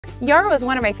Yarrow is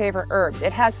one of my favorite herbs.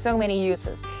 It has so many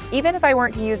uses. Even if I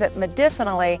weren't to use it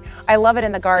medicinally, I love it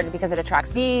in the garden because it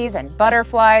attracts bees and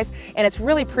butterflies, and it's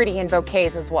really pretty in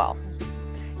bouquets as well.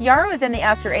 Yarrow is in the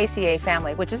Asteraceae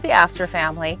family, which is the aster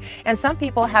family, and some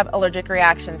people have allergic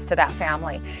reactions to that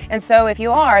family. And so if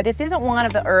you are, this isn't one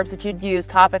of the herbs that you'd use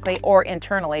topically or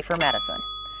internally for medicine.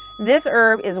 This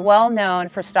herb is well known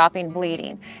for stopping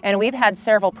bleeding, and we've had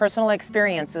several personal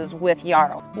experiences with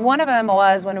yarrow. One of them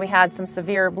was when we had some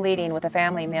severe bleeding with a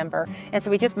family member, and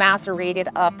so we just macerated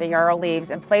up the yarrow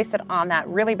leaves and placed it on that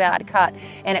really bad cut,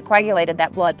 and it coagulated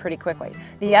that blood pretty quickly.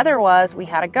 The other was we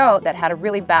had a goat that had a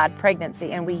really bad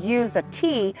pregnancy, and we used a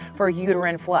tea for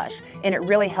uterine flush, and it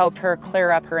really helped her clear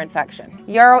up her infection.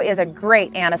 Yarrow is a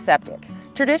great antiseptic.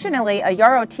 Traditionally, a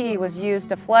yarrow tea was used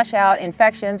to flush out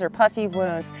infections or pussy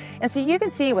wounds, and so you can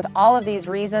see with all of these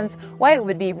reasons why it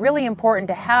would be really important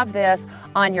to have this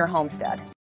on your homestead.